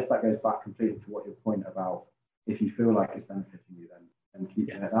I guess that goes back completely to what your point about, if you feel like it's benefiting you, then keep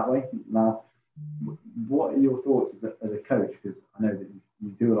doing it that way. Now, what are your thoughts as a coach? Because I know that you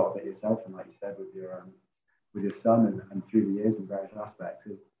do a lot of it yourself, and like you said with your son and through the years in various aspects.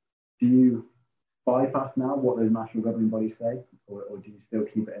 Do you bypass now what those national governing bodies say, or do you still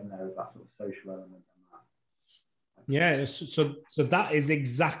keep it in there as that sort of social element? Yeah, so that is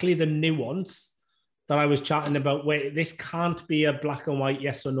exactly the nuance that I was chatting about, where this can't be a black and white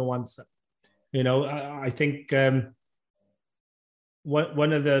yes or no answer. I think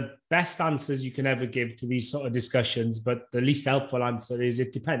one of the best answers you can ever give to these sort of discussions, but the least helpful answer, is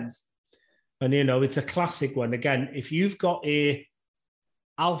it depends. And, it's a classic one. Again, if you've got a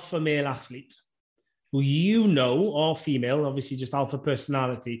alpha male athlete who or female, obviously just alpha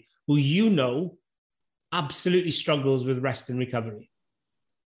personality, who absolutely struggles with rest and recovery.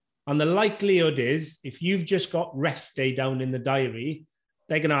 And the likelihood is, if you've just got rest day down in the diary,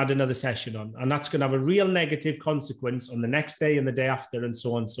 they're going to add another session on. And that's going to have a real negative consequence on the next day and the day after, and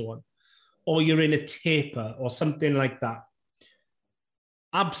so on and so on. Or you're in a taper or something like that.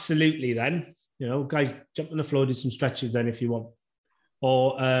 Absolutely then, guys, jump on the floor, do some stretches then if you want.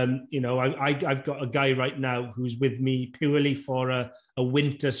 Or, I've got a guy right now who's with me purely for a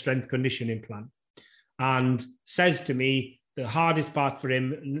winter strength conditioning plan, and says to me the hardest part for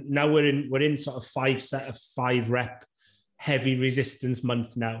him now, we're in sort of 5 rep heavy resistance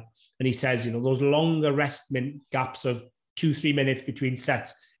month now, and he says those longer rest gaps of 2-3 minutes between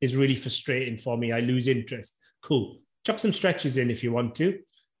sets is really frustrating for me. I lose interest. Cool, chuck some stretches in if you want to.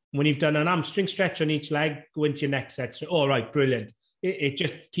 When you've done an hamstring stretch on each leg, go into your next set. So, all right, brilliant. It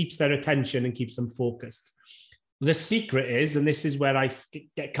just keeps their attention and keeps them focused. The secret is, and this is where I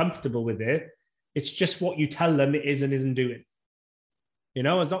get comfortable with it, it's just what you tell them it is and isn't doing.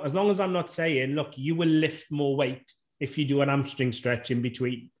 As long as I'm not saying, look, you will lift more weight if you do an hamstring stretch in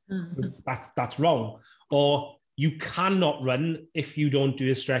between. Mm-hmm. That's wrong. Or you cannot run if you don't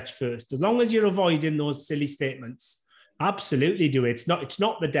do a stretch first. As long as you're avoiding those silly statements, absolutely do it. It's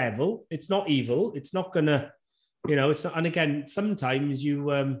not the devil. It's not evil. It's not going to, it's not. And again, sometimes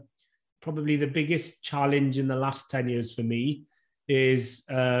probably the biggest challenge in the last 10 years for me is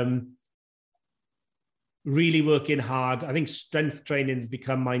really working hard. I think strength training has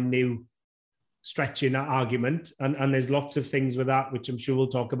become my new stretching argument. And there's lots of things with that, which I'm sure we'll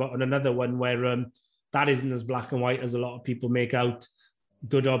talk about on another one, where that isn't as black and white as a lot of people make out,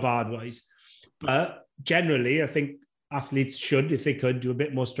 good or bad wise. But generally, I think athletes should, if they could, do a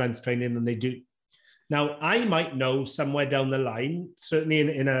bit more strength training than they do. Now, I might know somewhere down the line, certainly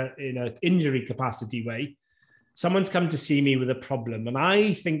in a injury capacity way, someone's come to see me with a problem, and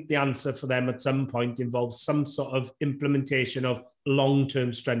I think the answer for them at some point involves some sort of implementation of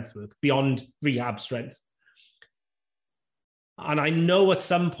long-term strength work beyond rehab strength. And I know at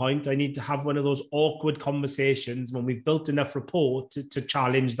some point I need to have one of those awkward conversations when we've built enough rapport to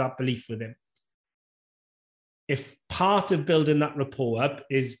challenge that belief with him. If part of building that rapport up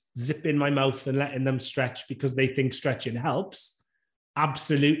is zipping my mouth and letting them stretch because they think stretching helps,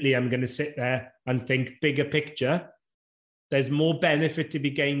 absolutely, I'm going to sit there and think bigger picture. There's more benefit to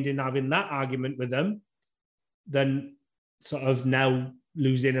be gained in having that argument with them than sort of now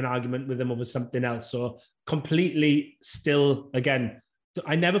losing an argument with them over something else. So completely still, again,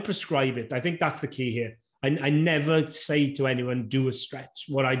 I never prescribe it. I think that's the key here. I never say to anyone, do a stretch.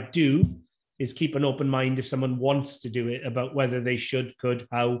 What I do is keep an open mind if someone wants to do it, about whether they should, could,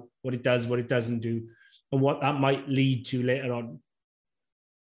 how, what it does, what it doesn't do, and what that might lead to later on.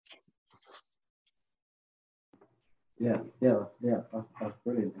 Yeah, that's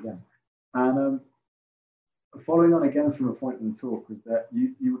brilliant again. And following on again from a point in the talk was that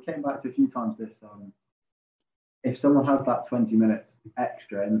you came back to a few times this, if someone has that 20 minutes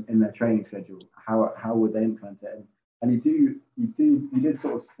extra in their training schedule, how would they implement it? And you did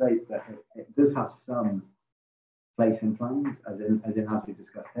sort of state that it does have some place in plans, as we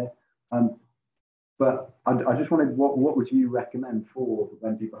discussed here. But I just wanted, what would you recommend for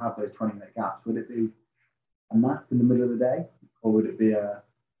when people have those 20-minute gaps? Would it be a nap in the middle of the day, or would it be a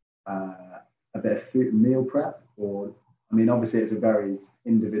bit of food and meal prep? Or, I mean, obviously it's a very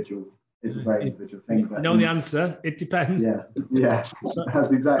individual thing. But know the answer. It depends. Yeah, that's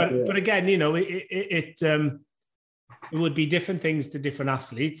exactly it. But again, you know, it would be different things to different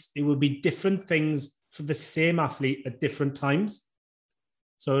athletes. It would be different things for the same athlete at different times.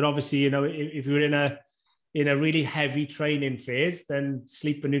 So it obviously, you know, if you're in a really heavy training phase, then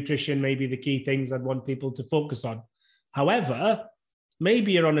sleep and nutrition may be the key things I'd want people to focus on. However,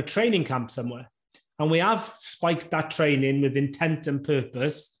 maybe you're on a training camp somewhere and we have spiked that training with intent and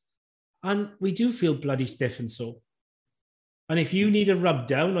purpose, and we do feel bloody stiff and sore. And if you need a rub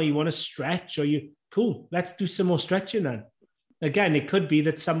down or you want to stretch, or cool, let's do some more stretching then. Again, it could be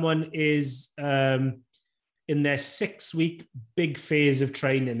that someone is in their 6-week big phase of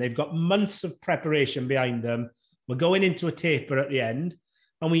training. They've got months of preparation behind them. We're going into a taper at the end,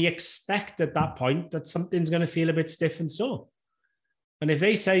 and we expect at that point that something's going to feel a bit stiff and sore. And if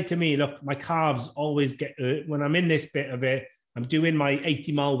they say to me, look, my calves always get hurt when I'm in this bit of it, I'm doing my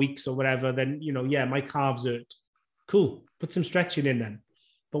 80-mile weeks or whatever, then, you know, yeah, my calves hurt. Cool, put some stretching in then.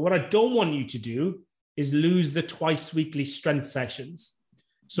 But what I don't want you to do is lose the twice weekly strength sessions.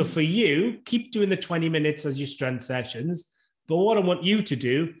 So for you, keep doing the 20 minutes as your strength sessions. But what I want you to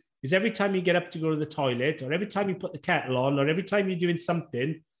do is every time you get up to go to the toilet, or every time you put the kettle on, or every time you're doing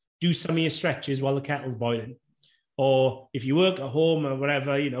something, do some of your stretches while the kettle's boiling. Or if you work at home or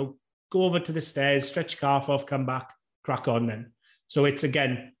whatever, you know, go over to the stairs, stretch your calf off, come back, crack on then. So it's,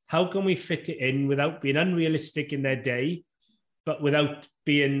 again, how can we fit it in without being unrealistic in their day, but without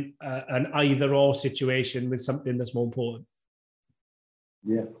being an either or situation with something that's more important?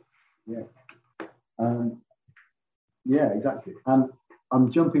 Yeah, exactly. And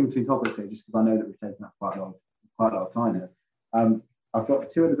I'm jumping between topics here just because I know that we've taken up quite a lot of time here. I've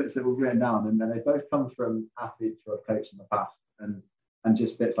got two other bits that were written down, and they both come from athletes who I've coached in the past, and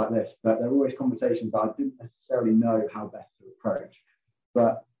just bits like this. But they're always conversations that I didn't necessarily know how best to approach.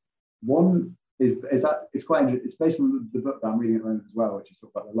 But one is that it's quite interesting. It's based on the book that I'm reading at the moment as well, which is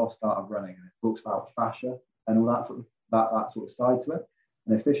sort of like the lost art of running, and it talks about fascia and all that sort of that sort of side to it,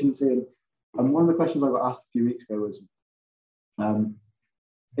 and efficiency. And one of the questions I got asked a few weeks ago was,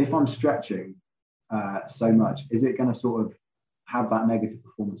 if I'm stretching so much, is it going to sort of have that negative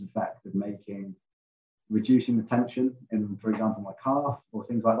performance effect of reducing the tension in, for example, my calf or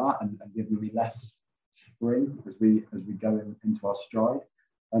things like that, and giving me less spring as we go into our stride?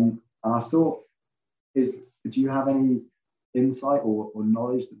 And I thought, do you have any insight or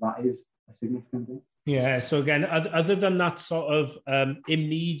knowledge that is a significant thing? Yeah. So again, other than that sort of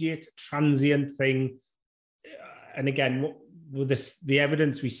immediate transient thing, and again, with the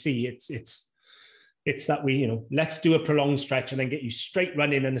evidence we see, it's that we, you know, let's do a prolonged stretch and then get you straight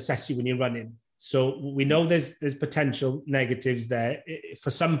running and assess you when you're running. So we know there's potential negatives there for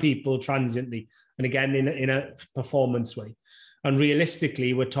some people transiently, and again in a performance way. And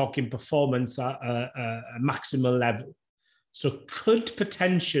realistically, we're talking performance at a maximal level. So could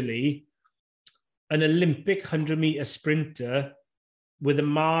potentially an Olympic 100-meter sprinter, with the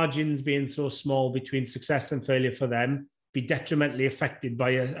margins being so small between success and failure for them, be detrimentally affected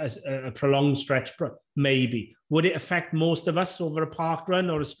by a prolonged stretch? Maybe. Would it affect most of us over a park run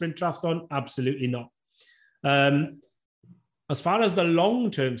or a sprint triathlon? Absolutely not. As far as the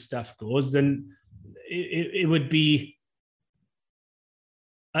long-term stuff goes, then it would be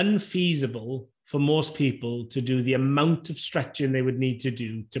unfeasible for most people to do the amount of stretching they would need to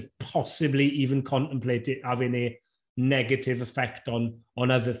do to possibly even contemplate it having a negative effect on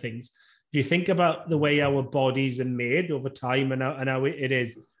other things. If you think about the way our bodies are made over time and how it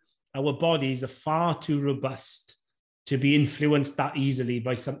is, our bodies are far too robust to be influenced that easily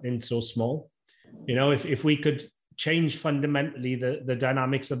by something so small. You know, if we could change fundamentally the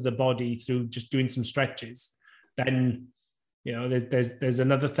dynamics of the body through just doing some stretches, then, you know, there's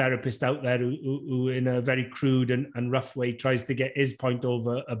another therapist out there who in a very crude and rough way tries to get his point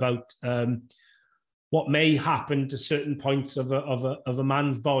over about what may happen to certain points of a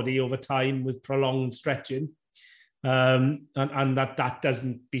man's body over time with prolonged stretching, and that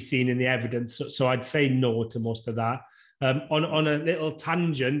doesn't be seen in the evidence. So I'd say no to most of that. On a little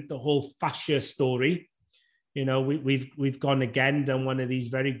tangent, the whole fascia story, you know, we've gone again down one of these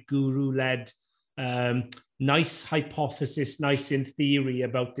very guru-led, nice hypothesis, nice in theory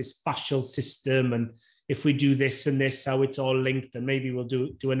about this fascial system, and if we do this and this, how it's all linked, and maybe we'll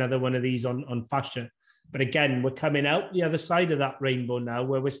do another one of these on fascia. But again, we're coming out the other side of that rainbow now,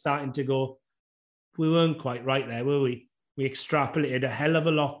 where we're starting to go, we weren't quite right there, were we? We extrapolated a hell of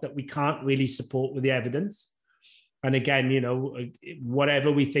a lot that we can't really support with the evidence. And again, you know,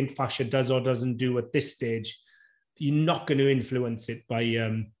 whatever we think fascia does or doesn't do at this stage, you're not going to influence it by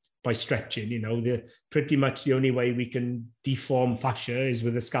stretching. You know, pretty much the only way we can deform fascia is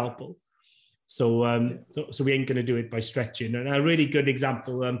with a scalpel. So we ain't going to do it by stretching. And a really good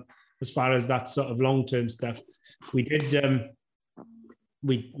example, as far as that sort of long-term stuff, we did.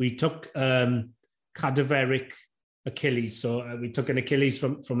 We took cadaveric Achilles. So we took an Achilles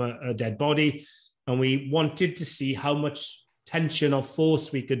from a dead body, and we wanted to see how much tension or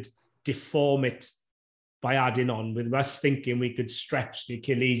force we could deform it by adding on, with us thinking we could stretch the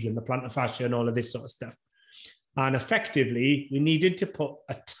Achilles and the plantar fascia and all of this sort of stuff. And effectively, we needed to put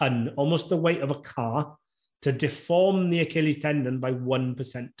a ton, almost the weight of a car, to deform the Achilles tendon by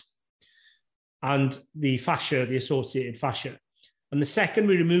 1%. And the fascia, the associated fascia. And the second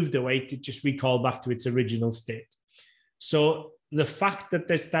we removed the weight, it just recalled back to its original state. So the fact that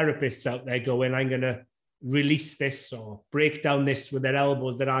there's therapists out there going, I'm going to release this or break down this with their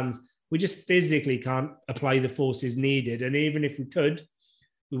elbows, their hands, we just physically can't apply the forces needed. And even if we could,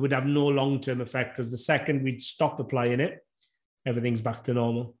 we would have no long-term effect, because the second we'd stop applying it, everything's back to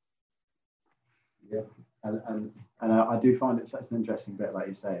normal. Yeah, and I do find it such an interesting bit, like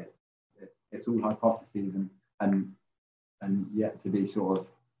you say, it's all hypotheses and yet to be sort of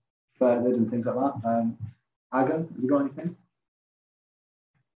furthered and things like that. Agan, have you got anything?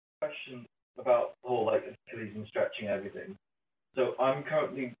 Question about the whole like Achilles and stretching and everything. So I'm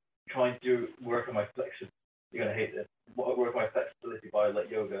currently trying to work on my flexibility. You're gonna hate this. Work on my flexibility by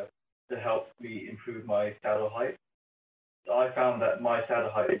like yoga to help me improve my saddle height. So I found that my saddle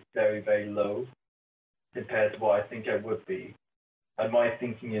height is very, very low compared to what I think I would be. And my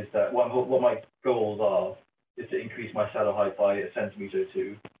thinking is that what my goals are is to increase my saddle height by 1 centimeter or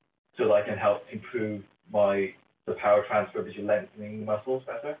 2, so that I can help improve the power transfer between lengthening the muscles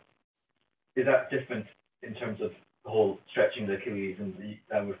better. Is that different in terms of the whole stretching the Achilles and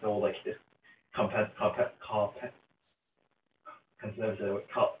with all like this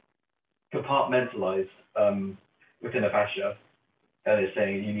compartmentalized within a fascia, and it's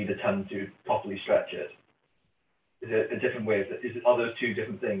saying you need a ton to properly stretch it? Is it a different way? Are those two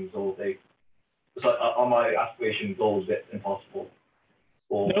different things, or are my aspiration goals a bit impossible?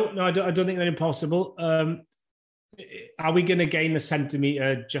 Or... No, I don't think they're impossible. Are we going to gain a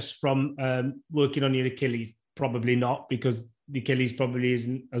centimeter just from working on your Achilles? Probably not, because the Achilles probably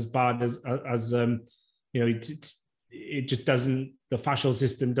isn't as bad as you know. It just doesn't. The fascial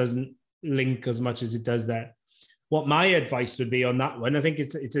system doesn't link as much as it does there. What my advice would be on that one, I think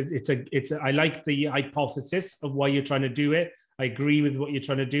I like the hypothesis of why you're trying to do it. I agree with what you're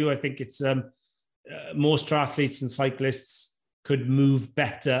trying to do. I think it's most triathletes and cyclists could move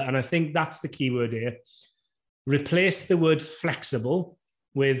better. And I think that's the key word here. Replace the word flexible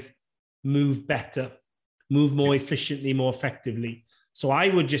with move better, move more efficiently, more effectively. So I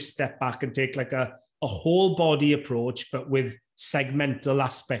would just step back and take like a whole body approach, but with segmental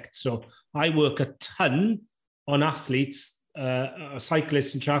aspects. So I work a ton on athletes,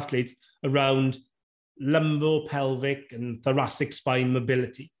 cyclists and triathletes, around lumbopelvic and thoracic spine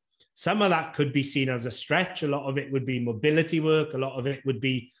mobility. Some of that could be seen as a stretch. A lot of it would be mobility work. A lot of it would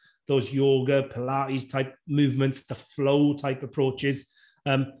be those yoga, Pilates type movements, the flow type approaches,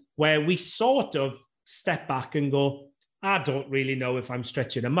 where we sort of step back and go, I don't really know if I'm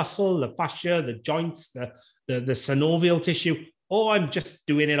stretching a muscle, the fascia, the joints, the synovial tissue, or I'm just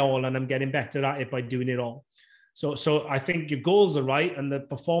doing it all and I'm getting better at it by doing it all. So I think your goals are right, and the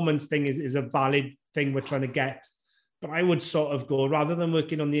performance thing is a valid thing we're trying to get. But I would sort of go, rather than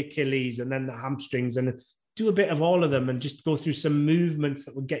working on the Achilles and then the hamstrings, and do a bit of all of them and just go through some movements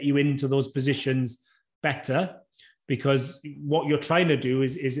that will get you into those positions better. Because what you're trying to do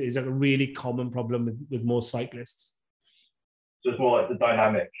is a really common problem with most cyclists. So it's more like the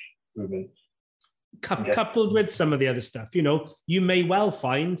dynamic movements. Coupled with some of the other stuff. You may well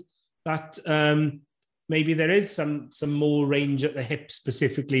find that maybe there is some more range at the hip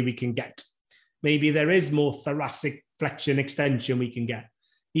specifically we can get. Maybe there is more thoracic flexion extension we can get.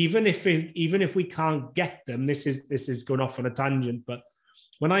 Even if we can't get them, this is going off on a tangent, but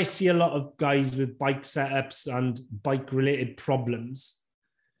when I see a lot of guys with bike setups and bike related problems,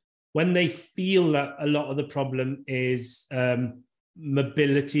 when they feel that a lot of the problem is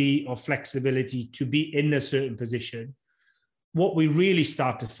mobility or flexibility to be in a certain position, what we really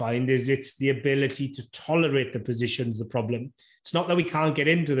start to find is it's the ability to tolerate the position's the problem. It's not that we can't get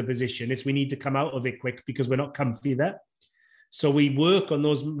into the position, it's we need to come out of it quick because we're not comfy there. So we work on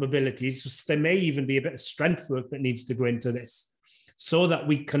those mobilities. So there may even be a bit of strength work that needs to go into this so that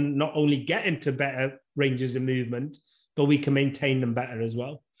we can not only get into better ranges of movement, but we can maintain them better as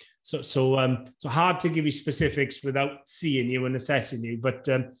well. So hard to give you specifics without seeing you and assessing you, but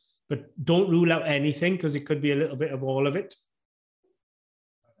don't rule out anything because it could be a little bit of all of it.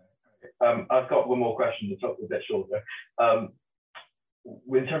 I've got one more question that's a bit shorter.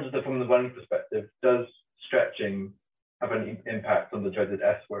 In terms of from the running perspective, does stretching have any impact on the dreaded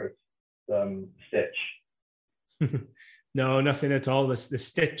S word, stitch? No, nothing at all. The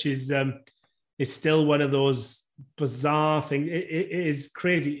stitch is still one of those bizarre things. It is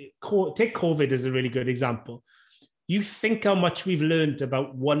crazy. Take COVID as a really good example. You think how much we've learned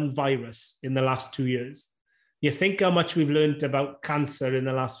about one virus in the last 2 years. You think how much we've learned about cancer in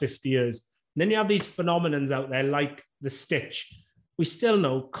the last 50 years. And then you have these phenomenons out there like the stitch. We still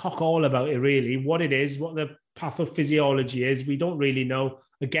know cock all about it, really, what it is, what the pathophysiology is. We don't really know.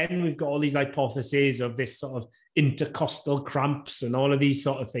 Again, we've got all these hypotheses of this sort of intercostal cramps and all of these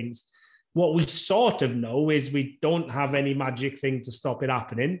sort of things. What we sort of know is we don't have any magic thing to stop it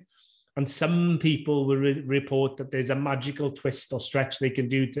happening. And some people will report that there's a magical twist or stretch they can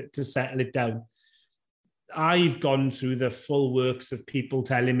do to settle it down. I've gone through the full works of people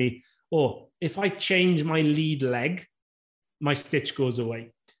telling me, oh, if I change my lead leg, my stitch goes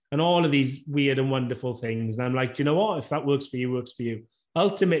away. And all of these weird and wonderful things. And I'm like, do you know what? If that works for you, works for you.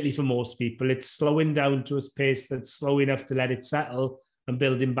 Ultimately, for most people, it's slowing down to a pace that's slow enough to let it settle, and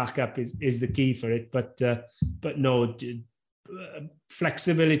building back up is the key for it. But no,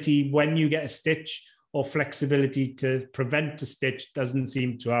 flexibility when you get a stitch or flexibility to prevent a stitch doesn't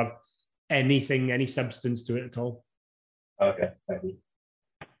seem to have any substance to it at all. Okay, thank you.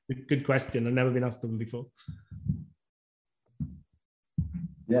 Good question. I've never been asked them before.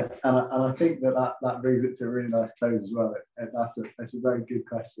 Yeah, and I think that brings it to a really nice close as well. That's a very good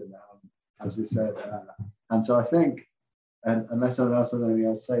question, as we said. And so I think, and unless someone else has anything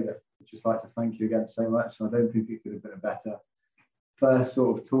else to say, I'd just like to thank you again so much. I don't think it could have been a better first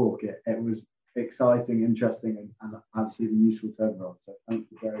sort of talk. It was exciting, interesting, and absolutely useful to everyone. So thank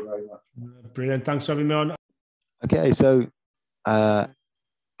you very, very much. Brilliant. Thanks for having me on. Okay, so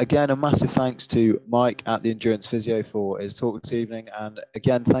again, a massive thanks to Mike at the Endurance Physio for his talk this evening. And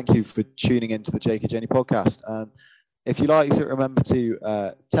again, thank you for tuning into the JK Journey podcast. If you like it, remember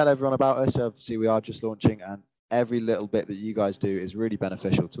to tell everyone about us. Obviously, we are just launching, and every little bit that you guys do is really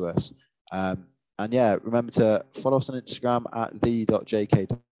beneficial to us. And yeah, remember to follow us on Instagram at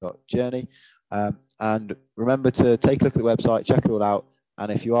the.jk.journey. And remember to take a look at the website, check it all out.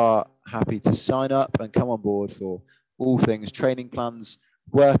 And if you are happy to sign up and come on board for all things training plans,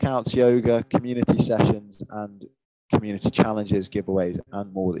 workouts, yoga, community sessions, and community challenges, giveaways,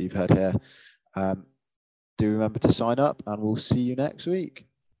 and more that you've heard here, do remember to sign up, and we'll see you next week.